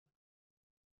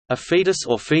A fetus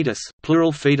or fetus,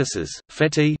 plural fetuses,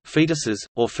 feti, fetuses,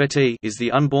 or feti, is the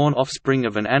unborn offspring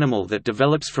of an animal that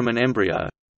develops from an embryo.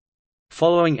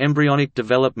 Following embryonic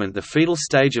development, the fetal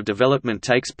stage of development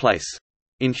takes place.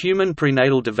 In human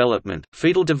prenatal development,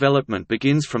 fetal development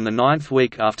begins from the 9th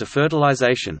week after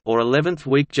fertilization or 11th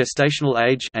week gestational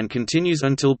age and continues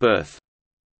until birth.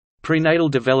 Prenatal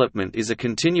development is a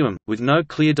continuum, with no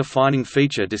clear defining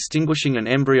feature distinguishing an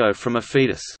embryo from a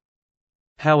fetus.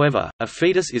 However, a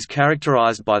fetus is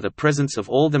characterized by the presence of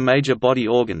all the major body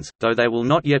organs, though they will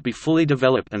not yet be fully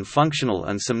developed and functional,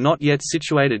 and some not yet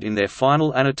situated in their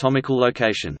final anatomical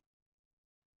location.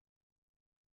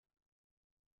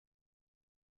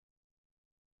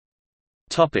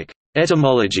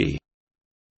 Etymology.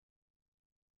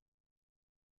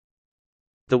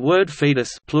 The word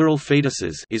fetus, plural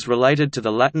fetuses, is related to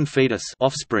the Latin fetus,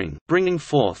 offspring, bringing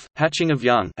forth, hatching of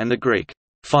young, and the Greek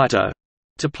phyto,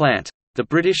 to plant. The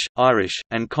British, Irish,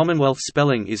 and Commonwealth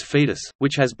spelling is fetus,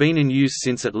 which has been in use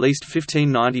since at least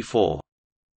 1594.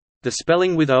 The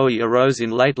spelling with oe arose in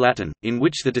late Latin, in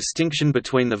which the distinction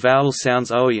between the vowel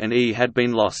sounds oe and e had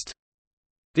been lost.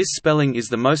 This spelling is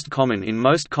the most common in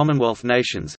most Commonwealth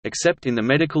nations, except in the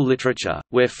medical literature,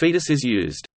 where fetus is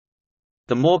used.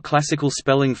 The more classical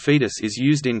spelling fetus is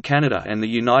used in Canada and the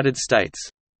United States.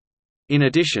 In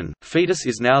addition, fetus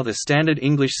is now the standard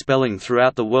English spelling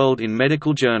throughout the world in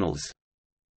medical journals.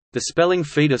 The spelling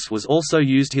fetus was also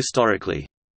used historically.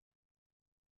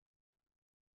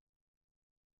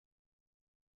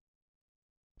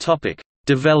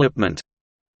 Development.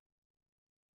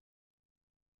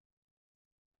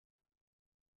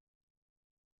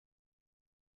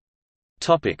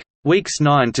 Weeks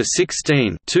 9 to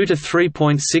 16, 2 to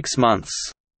 3.6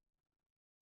 months.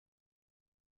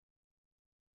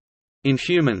 In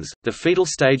humans, the fetal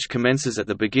stage commences at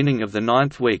the beginning of the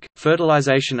 9th week,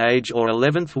 fertilization age, or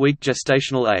 11th week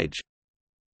gestational age.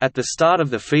 At the start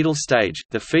of the fetal stage,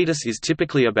 the fetus is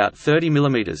typically about 30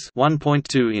 mm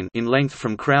 (1.2 in) length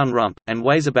from crown rump, and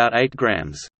weighs about 8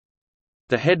 grams.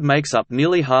 The head makes up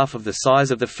nearly half of the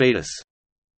size of the fetus.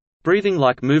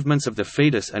 Breathing-like movements of the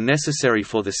fetus are necessary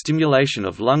for the stimulation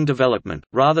of lung development,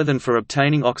 rather than for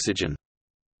obtaining oxygen.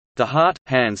 The heart,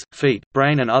 hands, feet,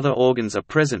 brain and other organs are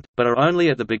present, but are only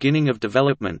at the beginning of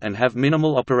development and have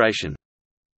minimal operation.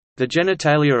 The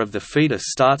genitalia of the fetus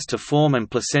starts to form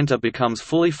and placenta becomes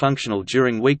fully functional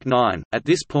during week 9. At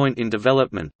this point in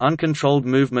development, uncontrolled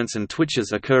movements and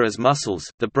twitches occur as muscles,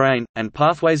 the brain, and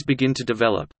pathways begin to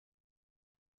develop.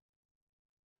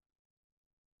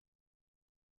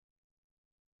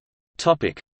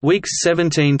 Weeks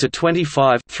 17 to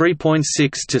 25, 3.6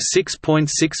 to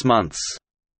 6.6 months.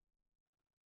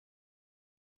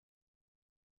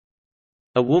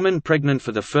 A woman pregnant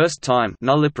for the first time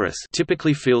nulliparous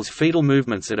typically feels fetal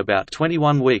movements at about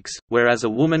 21 weeks, whereas a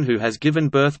woman who has given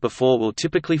birth before will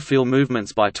typically feel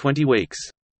movements by 20 weeks.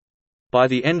 By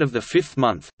the end of the 5th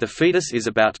month, the fetus is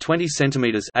about 20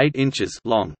 cm (8 inches)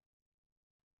 long.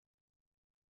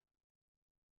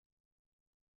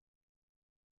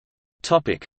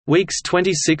 Weeks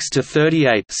 26 to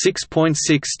 38, 6.6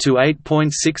 to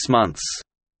 8.6 months.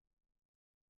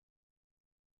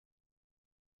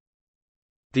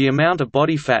 The amount of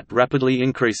body fat rapidly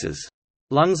increases.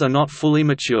 Lungs are not fully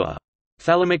mature.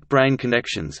 Thalamic-brain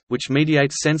connections, which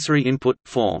mediate sensory input,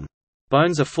 form.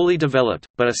 Bones are fully developed,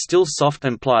 but are still soft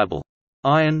and pliable.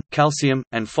 Iron, calcium,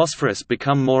 and phosphorus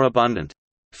become more abundant.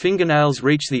 Fingernails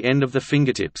reach the end of the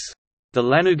fingertips. The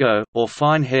lanugo, or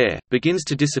fine hair, begins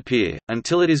to disappear,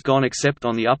 until it is gone except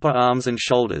on the upper arms and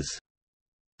shoulders.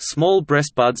 Small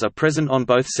breast buds are present on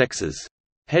both sexes.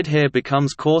 Head hair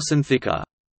becomes coarse and thicker.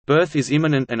 Birth is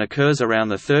imminent and occurs around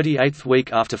the 38th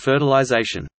week after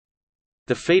fertilization.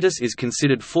 The fetus is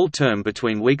considered full-term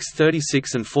between weeks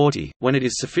 36 and 40, when it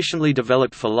is sufficiently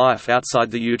developed for life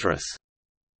outside the uterus.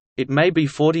 It may be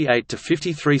 48 to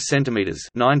 53 cm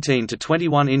 (19 to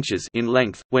 21 inches) in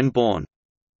length, when born.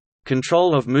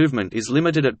 Control of movement is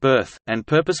limited at birth, and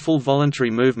purposeful voluntary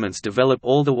movements develop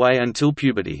all the way until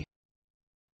puberty.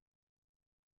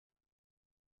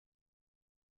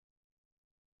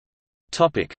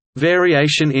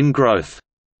 Variation in growth.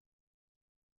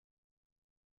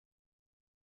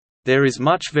 There is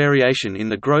much variation in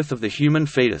the growth of the human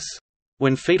fetus.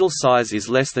 When fetal size is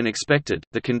less than expected,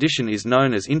 the condition is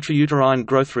known as intrauterine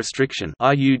growth restriction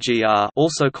 (IUGR),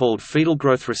 also called fetal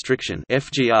growth restriction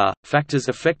 (FGR). Factors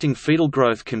affecting fetal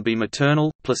growth can be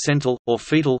maternal, placental, or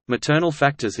fetal. Maternal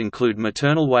factors include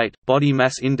maternal weight, body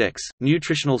mass index,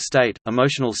 nutritional state,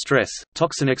 emotional stress,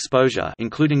 toxin exposure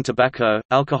including tobacco,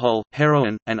 alcohol,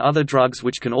 heroin, and other drugs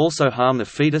which can also harm the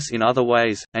fetus in other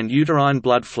ways, and uterine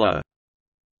blood flow.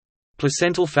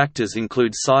 Placental factors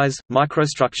include size,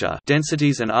 microstructure,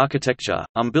 densities and architecture,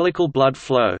 umbilical blood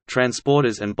flow,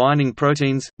 transporters and binding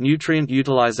proteins, nutrient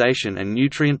utilization and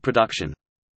nutrient production.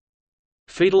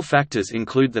 Fetal factors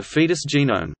include the fetus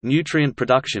genome, nutrient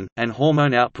production, and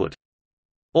hormone output.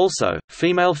 Also,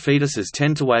 female fetuses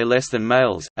tend to weigh less than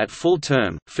males. At full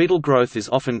term, fetal growth is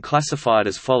often classified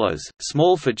as follows: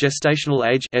 small for gestational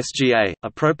age (SGA),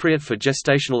 appropriate for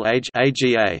gestational age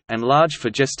 (AGA), and large for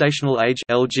gestational age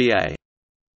 (LGA).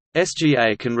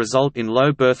 SGA can result in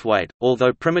low birth weight,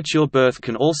 although premature birth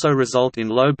can also result in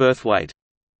low birth weight.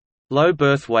 Low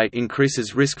birth weight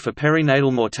increases risk for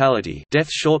perinatal mortality, death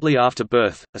shortly after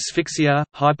birth, asphyxia,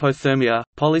 hypothermia,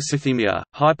 polycythemia,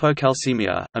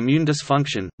 hypocalcemia, immune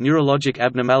dysfunction, neurologic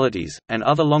abnormalities, and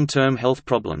other long-term health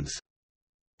problems.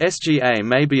 SGA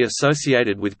may be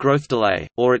associated with growth delay,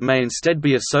 or it may instead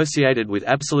be associated with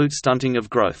absolute stunting of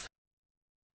growth.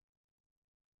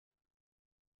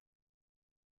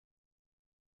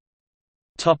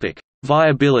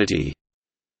 Viability.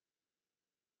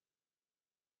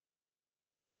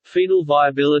 Fetal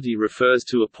viability refers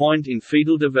to a point in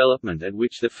fetal development at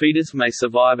which the fetus may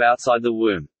survive outside the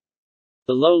womb.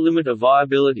 The low limit of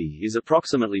viability is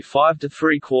approximately 5 to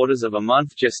 3/4 of a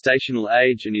month gestational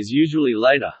age and is usually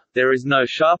later. There is no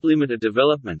sharp limit of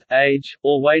development, age,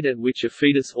 or weight at which a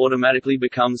fetus automatically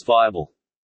becomes viable.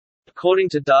 According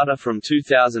to data from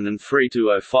 2003 to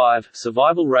 2005,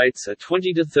 survival rates are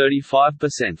 20 to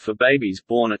 35% for babies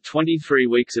born at 23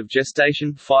 weeks of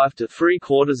gestation, 5 to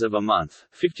 3/4 of a month,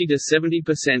 50 to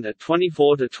 70% at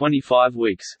 24 to 25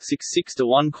 weeks, 6 to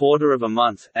 1/4 of a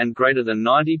month, and greater than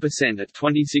 90% at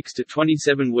 26 to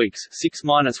 27 weeks,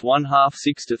 6–1/2,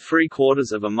 6 to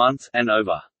 3/4 of a month, and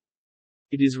over.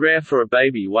 It is rare for a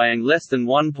baby weighing less than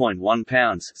 1.1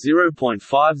 pounds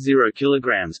 (0.50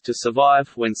 kilograms) to survive.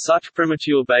 When such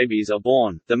premature babies are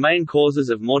born, the main causes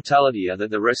of mortality are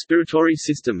that the respiratory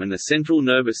system and the central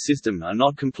nervous system are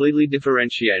not completely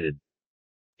differentiated.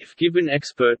 If given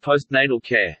expert postnatal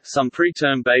care, some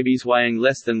preterm babies weighing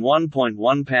less than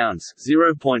 1.1 pounds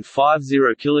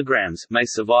 (0.50 kilograms) may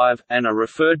survive, and are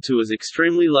referred to as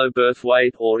extremely low birth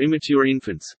weight or immature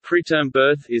infants. Preterm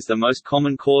birth is the most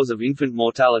common cause of infant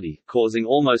mortality, causing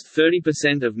almost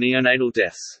 30% of neonatal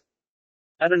deaths.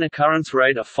 At an occurrence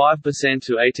rate of 5%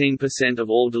 to 18% of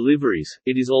all deliveries,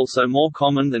 it is also more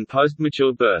common than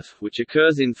postmature birth, which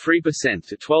occurs in 3%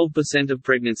 to 12% of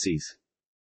pregnancies.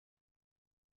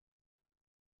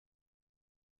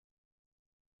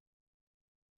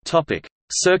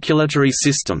 Circulatory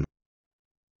system.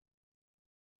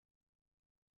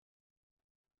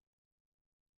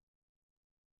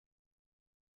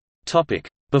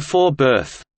 Before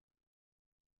birth.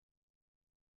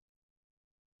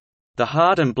 The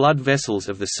heart and blood vessels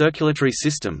of the circulatory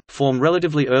system form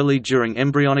relatively early during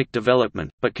embryonic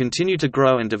development, but continue to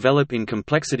grow and develop in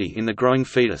complexity in the growing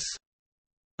fetus.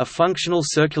 A functional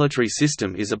circulatory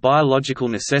system is a biological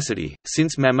necessity,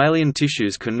 since mammalian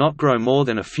tissues cannot grow more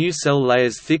than a few cell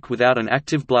layers thick without an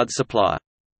active blood supply.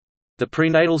 The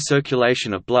prenatal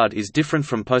circulation of blood is different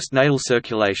from postnatal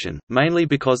circulation, mainly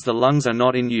because the lungs are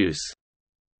not in use.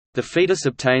 The fetus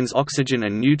obtains oxygen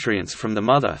and nutrients from the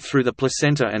mother through the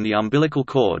placenta and the umbilical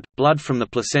cord. Blood from the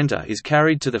placenta is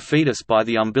carried to the fetus by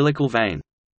the umbilical vein.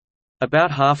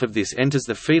 About half of this enters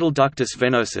the fetal ductus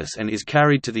venosus and is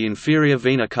carried to the inferior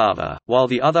vena cava, while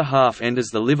the other half enters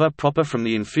the liver proper from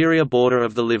the inferior border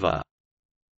of the liver.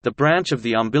 The branch of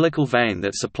the umbilical vein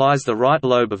that supplies the right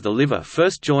lobe of the liver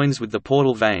first joins with the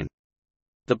portal vein.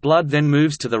 The blood then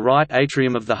moves to the right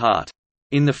atrium of the heart.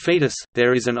 In the fetus,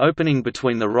 there is an opening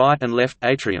between the right and left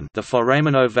atrium, the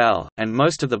foramen ovale, and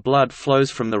most of the blood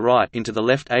flows from the right into the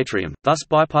left atrium, thus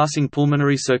bypassing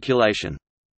pulmonary circulation.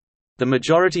 The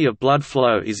majority of blood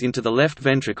flow is into the left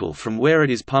ventricle, from where it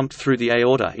is pumped through the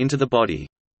aorta into the body.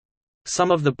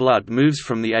 Some of the blood moves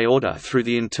from the aorta through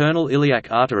the internal iliac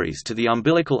arteries to the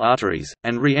umbilical arteries,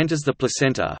 and re-enters the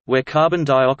placenta, where carbon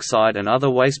dioxide and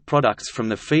other waste products from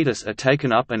the fetus are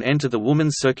taken up and enter the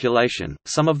woman's circulation.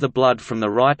 Some of the blood from the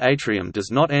right atrium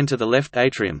does not enter the left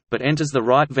atrium, but enters the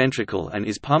right ventricle and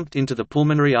is pumped into the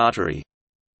pulmonary artery.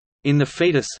 In the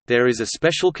fetus, there is a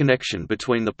special connection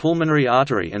between the pulmonary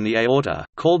artery and the aorta,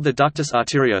 called the ductus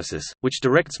arteriosus, which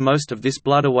directs most of this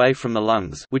blood away from the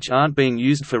lungs, which aren't being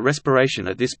used for respiration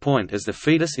at this point as the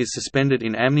fetus is suspended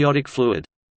in amniotic fluid.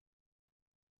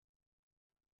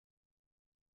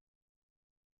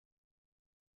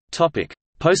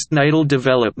 Postnatal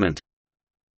development.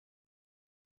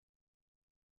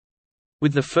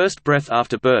 With the first breath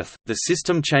after birth, the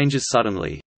system changes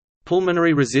suddenly.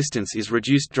 Pulmonary resistance is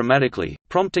reduced dramatically,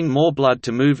 prompting more blood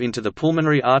to move into the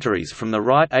pulmonary arteries from the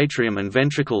right atrium and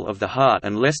ventricle of the heart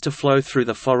and less to flow through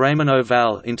the foramen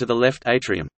ovale into the left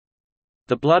atrium.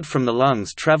 The blood from the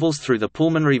lungs travels through the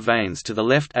pulmonary veins to the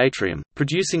left atrium,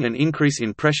 producing an increase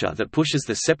in pressure that pushes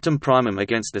the septum primum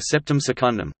against the septum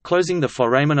secundum, closing the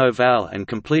foramen ovale and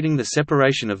completing the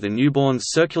separation of the newborn's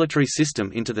circulatory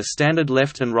system into the standard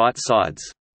left and right sides.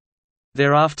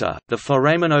 Thereafter, the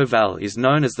foramen ovale is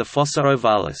known as the fossa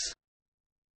ovalis.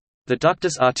 The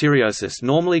ductus arteriosus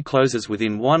normally closes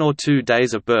within 1 or 2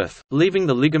 days of birth, leaving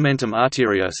the ligamentum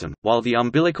arteriosum, while the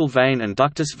umbilical vein and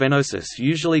ductus venosus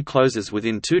usually closes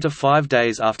within 2 to 5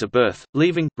 days after birth,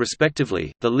 leaving,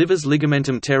 respectively, the liver's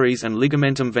ligamentum teres and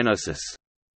ligamentum venosus.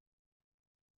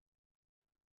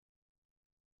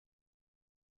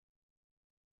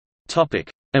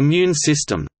 Immune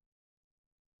system.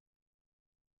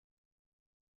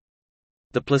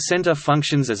 The placenta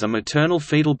functions as a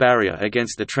maternal-fetal barrier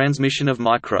against the transmission of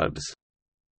microbes.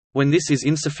 When this is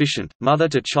insufficient,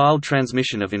 mother-to-child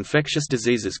transmission of infectious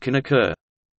diseases can occur.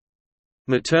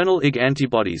 Maternal Ig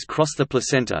antibodies cross the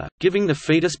placenta, giving the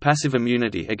fetus passive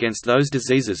immunity against those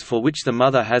diseases for which the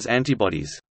mother has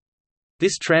antibodies.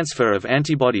 This transfer of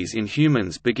antibodies in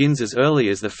humans begins as early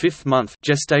as the 5th month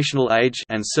gestational age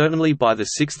and certainly by the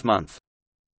 6th month.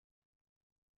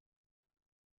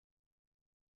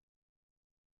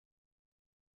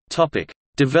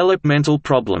 Developmental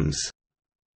problems.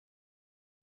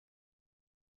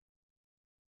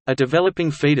 A developing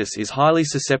fetus is highly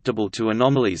susceptible to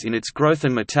anomalies in its growth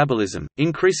and metabolism,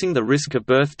 increasing the risk of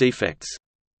birth defects.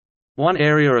 One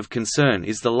area of concern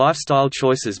is the lifestyle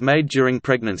choices made during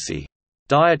pregnancy.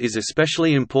 Diet is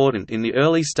especially important in the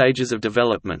early stages of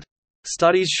development.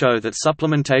 Studies show that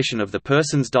supplementation of the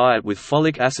person's diet with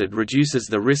folic acid reduces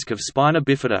the risk of spina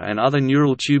bifida and other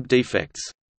neural tube defects.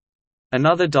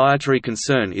 Another dietary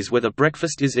concern is whether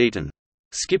breakfast is eaten.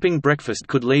 Skipping breakfast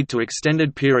could lead to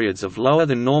extended periods of lower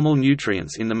than normal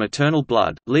nutrients in the maternal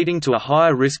blood, leading to a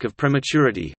higher risk of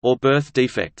prematurity, or birth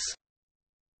defects.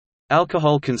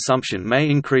 Alcohol consumption may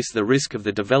increase the risk of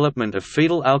the development of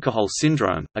fetal alcohol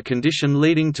syndrome, a condition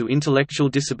leading to intellectual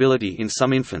disability in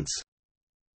some infants.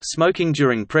 Smoking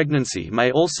during pregnancy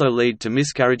may also lead to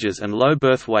miscarriages and low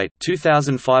birth weight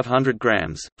 2,500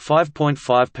 grams,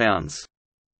 5.5 pounds.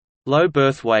 Low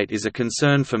birth weight is a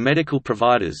concern for medical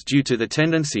providers due to the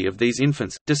tendency of these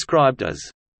infants, described as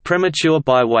premature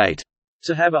by weight,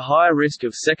 to have a higher risk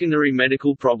of secondary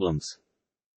medical problems.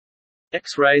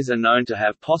 X-rays are known to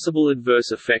have possible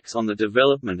adverse effects on the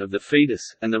development of the fetus,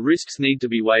 and the risks need to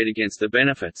be weighed against the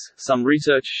benefits. Some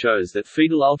research shows that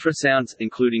fetal ultrasounds,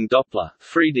 including Doppler,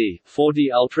 3D, 4D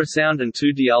ultrasound, and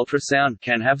 2D ultrasound,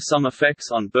 can have some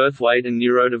effects on birth weight and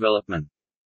neurodevelopment.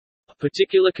 A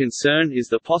particular concern is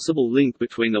the possible link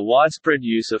between the widespread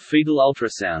use of fetal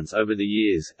ultrasounds over the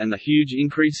years, and the huge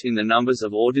increase in the numbers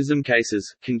of autism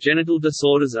cases. Congenital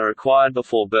disorders are acquired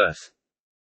before birth.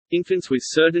 Infants with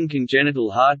certain congenital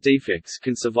heart defects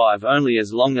can survive only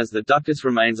as long as the ductus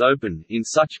remains open. In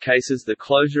such cases, the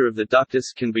closure of the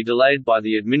ductus can be delayed by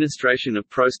the administration of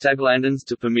prostaglandins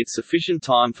to permit sufficient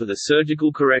time for the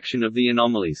surgical correction of the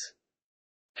anomalies.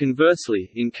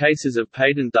 Conversely, in cases of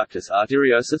patent ductus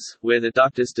arteriosus, where the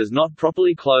ductus does not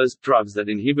properly close, drugs that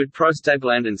inhibit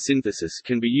prostaglandin synthesis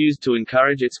can be used to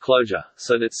encourage its closure,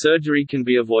 so that surgery can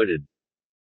be avoided.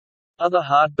 Other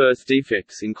heart birth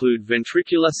defects include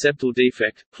ventricular septal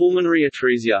defect, pulmonary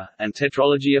atresia, and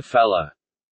tetralogy of Fallot.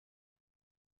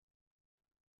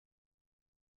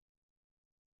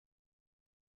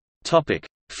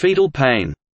 Fetal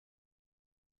pain.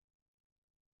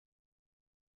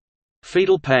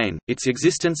 Fetal pain, its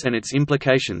existence and its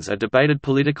implications are debated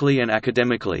politically and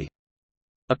academically.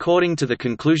 According to the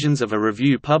conclusions of a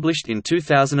review published in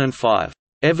 2005,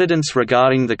 evidence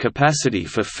regarding the capacity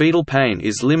for fetal pain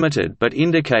is limited but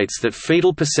indicates that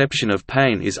fetal perception of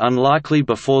pain is unlikely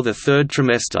before the 3rd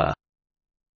trimester.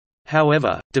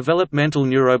 However, developmental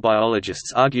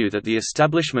neurobiologists argue that the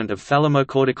establishment of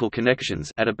thalamocortical connections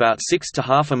at about 6 to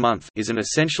half a month is an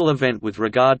essential event with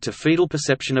regard to fetal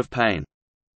perception of pain.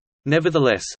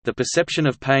 Nevertheless, the perception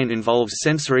of pain involves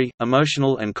sensory,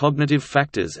 emotional and cognitive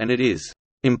factors, and it is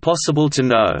impossible to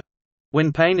know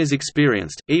when pain is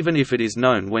experienced, even if it is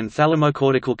known when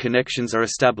thalamocortical connections are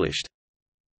established.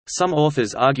 Some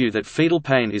authors argue that fetal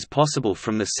pain is possible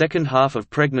from the second half of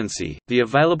pregnancy. The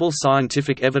available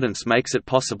scientific evidence makes it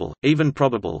possible, even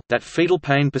probable, that fetal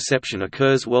pain perception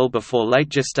occurs well before late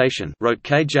gestation, wrote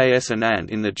K.J.S.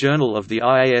 Anand in the Journal of the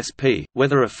IASP.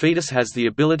 Whether a fetus has the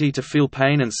ability to feel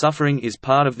pain and suffering is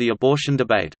part of the abortion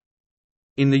debate.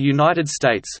 In the United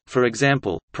States, for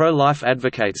example, pro-life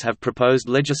advocates have proposed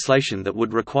legislation that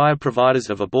would require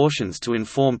providers of abortions to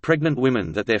inform pregnant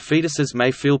women that their fetuses may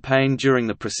feel pain during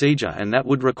the procedure, and that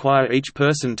would require each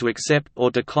person to accept or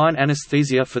decline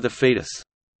anesthesia for the fetus.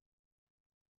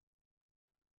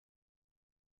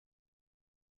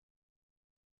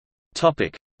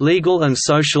 Legal and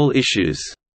social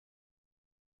issues.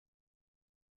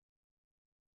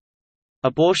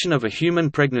 Abortion of a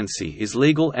human pregnancy is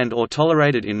legal and or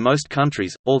tolerated in most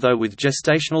countries, although with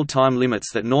gestational time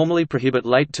limits that normally prohibit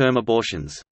late-term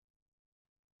abortions.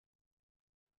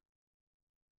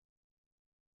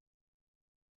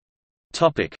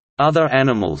 Other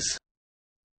animals.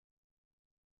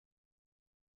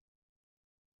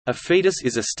 A fetus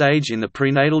is a stage in the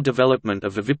prenatal development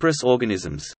of viviparous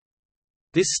organisms.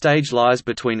 This stage lies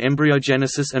between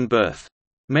embryogenesis and birth.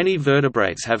 Many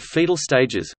vertebrates have fetal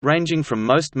stages, ranging from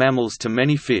most mammals to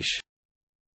many fish.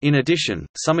 In addition,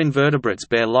 some invertebrates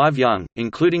bear live young,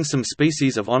 including some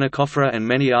species of onychophora and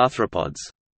many arthropods.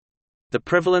 The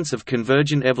prevalence of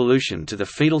convergent evolution to the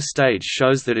fetal stage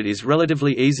shows that it is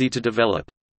relatively easy to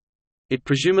develop. It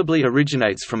presumably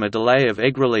originates from a delay of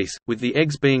egg release, with the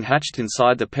eggs being hatched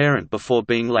inside the parent before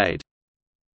being laid.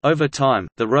 Over time,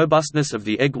 the robustness of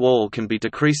the egg wall can be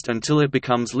decreased until it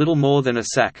becomes little more than a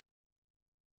sac.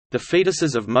 The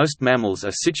fetuses of most mammals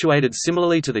are situated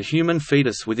similarly to the human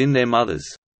fetus within their mothers.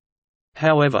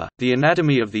 However, the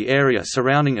anatomy of the area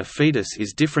surrounding a fetus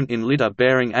is different in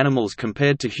litter-bearing animals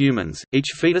compared to humans. Each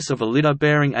fetus of a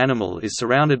litter-bearing animal is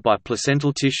surrounded by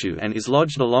placental tissue and is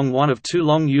lodged along one of two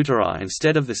long uteri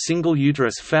instead of the single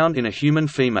uterus found in a human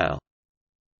female.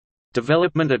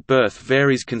 Development at birth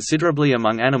varies considerably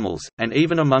among animals, and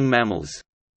even among mammals.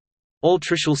 All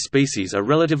tritial species are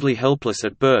relatively helpless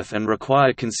at birth and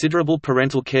require considerable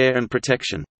parental care and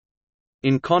protection.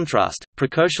 In contrast,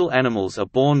 precocial animals are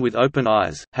born with open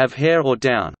eyes, have hair or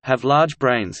down, have large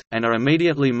brains, and are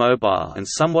immediately mobile and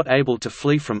somewhat able to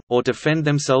flee from, or defend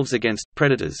themselves against,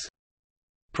 predators.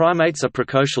 Primates are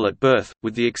precocial at birth,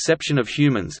 with the exception of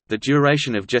humans. The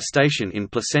duration of gestation in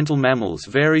placental mammals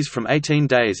varies from 18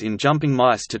 days in jumping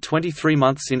mice to 23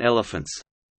 months in elephants.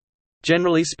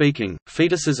 Generally speaking,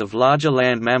 fetuses of larger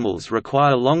land mammals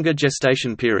require longer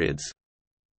gestation periods.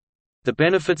 The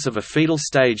benefits of a fetal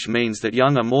stage means that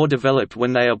young are more developed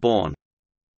when they are born.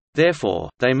 Therefore,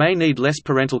 they may need less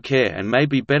parental care and may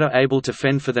be better able to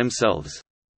fend for themselves.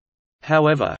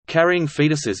 However, carrying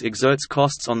fetuses exerts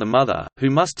costs on the mother, who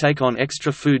must take on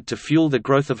extra food to fuel the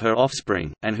growth of her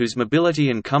offspring, and whose mobility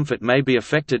and comfort may be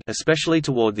affected, especially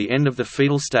toward the end of the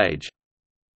fetal stage.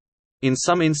 In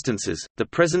some instances, the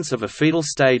presence of a fetal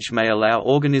stage may allow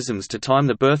organisms to time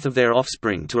the birth of their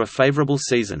offspring to a favorable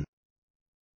season.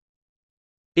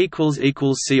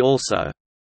 See also